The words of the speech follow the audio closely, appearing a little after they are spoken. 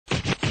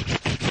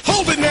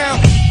Move it now.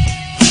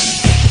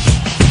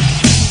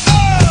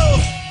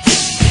 Oh!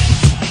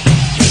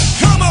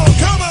 Come on,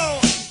 come on.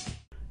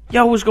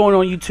 Yo, what's going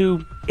on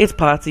YouTube? It's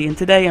Potsy, and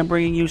today I'm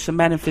bringing you some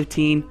Madden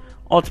 15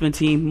 Ultimate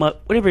Team,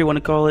 whatever you want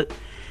to call it.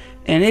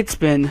 And it's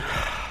been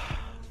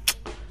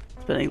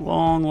a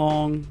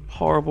long,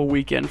 horrible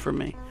weekend for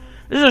me.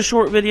 This is a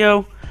short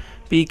video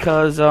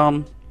because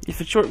if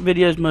it's short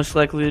videos, most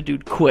likely the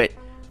dude quit.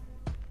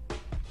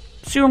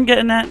 See where I'm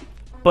getting at?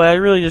 But I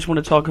really just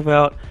want to talk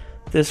about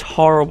this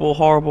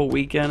horrible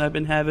weekend I've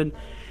been having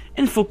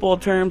in football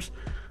terms.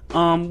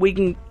 We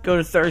can go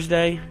to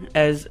Thursday,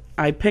 as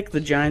I picked the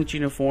Giants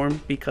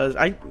uniform because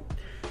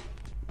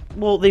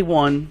they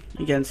won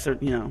against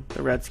the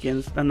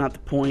Redskins. That's not the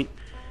point.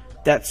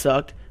 That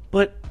sucked.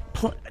 But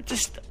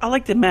I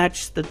like to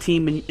match the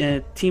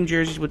team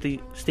jerseys with the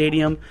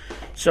stadium.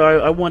 So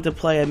I want to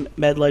play at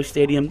MetLife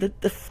Stadium.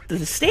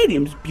 The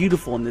stadium's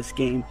beautiful in this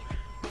game.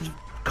 It's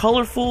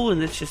colorful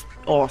and it's just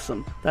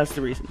awesome. That's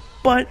the reason.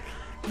 But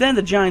then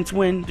the Giants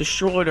win,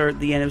 destroyed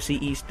the NFC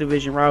East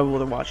division rival,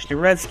 the Washington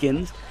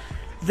Redskins.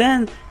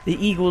 Then the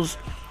Eagles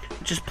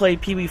just played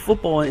Pee Wee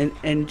football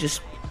and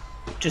just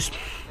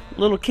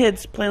little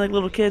kids playing like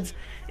little kids.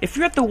 If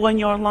you're at the 1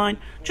 yard line,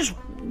 just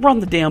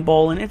run the damn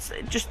ball, and it's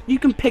just you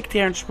can pick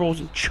Terrence Sproles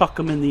and chuck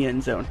him in the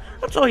end zone.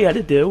 That's all you had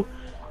to do.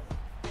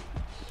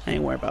 I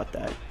ain't worried about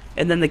that.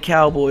 And then the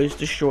Cowboys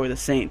destroy the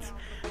Saints.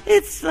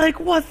 It's like,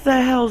 what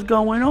the hell's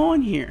going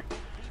on here?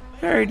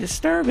 Very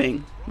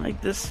disturbing.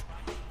 Like this,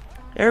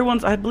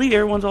 I believe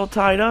everyone's all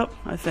tied up.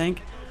 I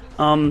think.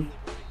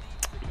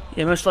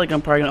 Yeah, most likely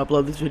I'm probably gonna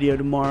upload this video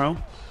tomorrow,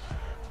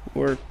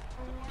 or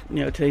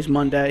today's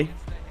Monday,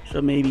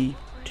 so maybe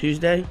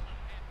Tuesday.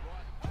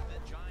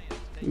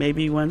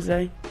 Maybe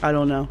Wednesday? I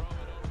don't know.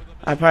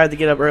 I probably have to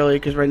get up early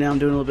because right now I'm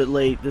doing a little bit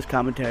late, this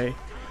commentary.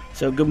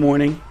 So, good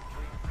morning.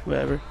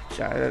 Whatever.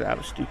 Sorry, that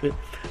was stupid.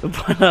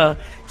 But,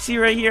 see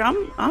right here,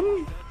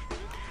 I'm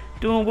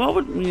doing well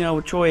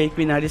with Troy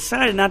Aikman. I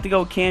decided not to go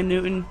with Cam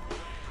Newton.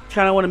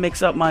 Kind of want to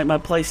mix up my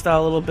play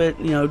style a little bit.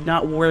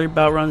 Not worry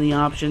about running the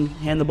option,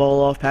 hand the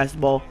ball off, pass the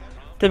ball.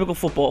 Typical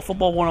football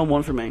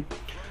 1-on-1 for me.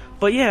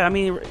 But yeah, I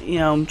mean,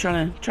 I'm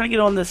trying to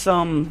get on this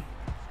a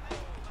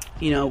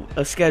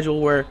schedule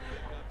where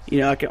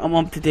I'm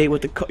up to date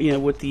with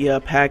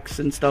the packs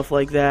and stuff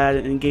like that,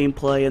 and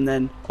gameplay, and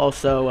then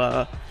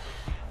also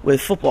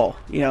with football,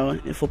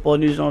 football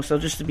news and also,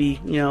 just to be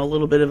a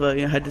little bit of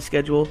a head to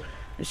schedule.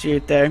 I see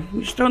it there.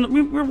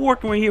 We're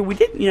working right here. We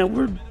did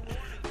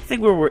I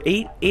think we were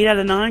 8 out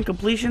of 9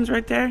 completions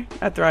right there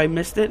after I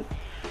missed it.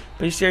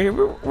 But you see right here,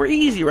 we're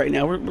easy right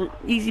now. We're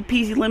easy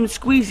peasy lemon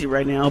squeezy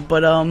right now.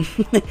 But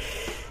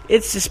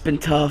it's just been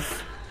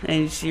tough,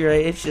 and you see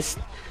right, it's just.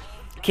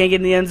 Can't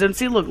get in the end zone.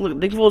 See, look,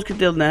 Nick Foles could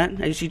do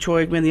that. I see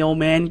Troy Aikman, the old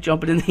man,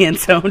 jumping in the end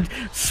zone,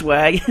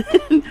 swag.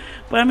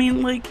 But I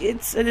mean, like,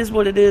 it is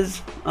what it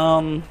is.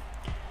 Gonna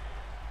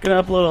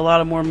upload a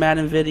lot of more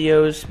Madden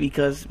videos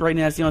because right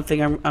now it's the only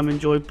thing I'm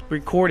enjoying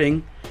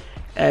recording.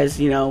 As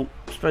with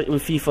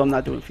FIFA, I'm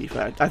not doing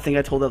FIFA. I think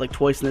I told that like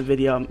twice in the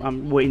video.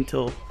 I'm waiting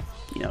till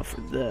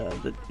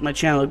for my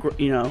channel, with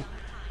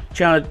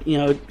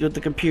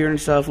the computer and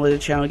stuff, let the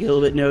channel get a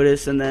little bit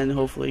noticed, and then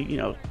hopefully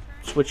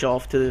switch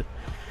off to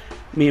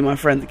me and my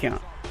friend's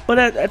account.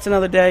 But that's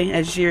another day.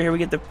 As you see here, we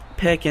get the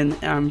pick, and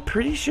I'm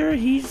pretty sure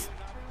he's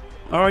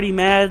already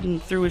mad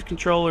and threw his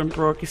controller and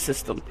broke his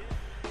system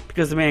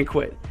because the man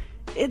quit.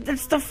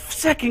 It's the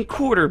second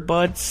quarter,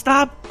 bud.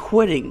 Stop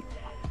quitting.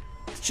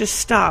 Just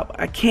stop.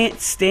 I can't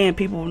stand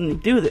people when they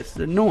do this. It's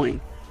annoying.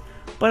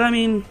 But I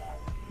mean,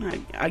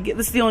 I get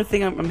this is the only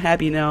thing I'm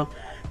happy now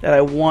that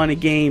I won a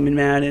game in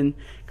Madden,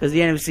 because the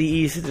NFC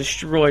East is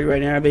destroyed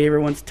right now. I bet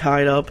everyone's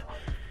tied up.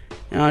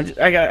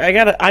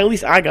 At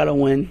least I gotta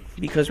win,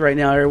 because right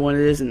now everyone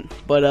isn't,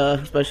 but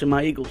especially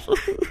my Eagles.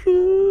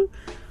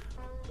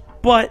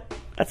 But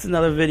that's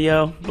another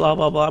video. Blah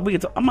blah blah. I'm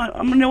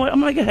gonna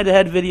make a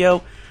head-to-head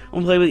video. I'm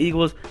gonna play with the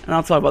Eagles, and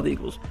I'll talk about the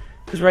Eagles,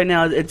 because right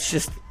now it's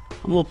just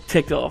I'm a little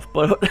ticked off.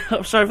 But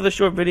I'm sorry for the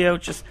short video.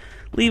 Just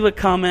leave a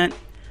comment,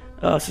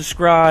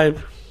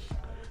 subscribe,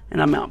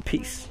 and I'm out.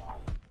 Peace.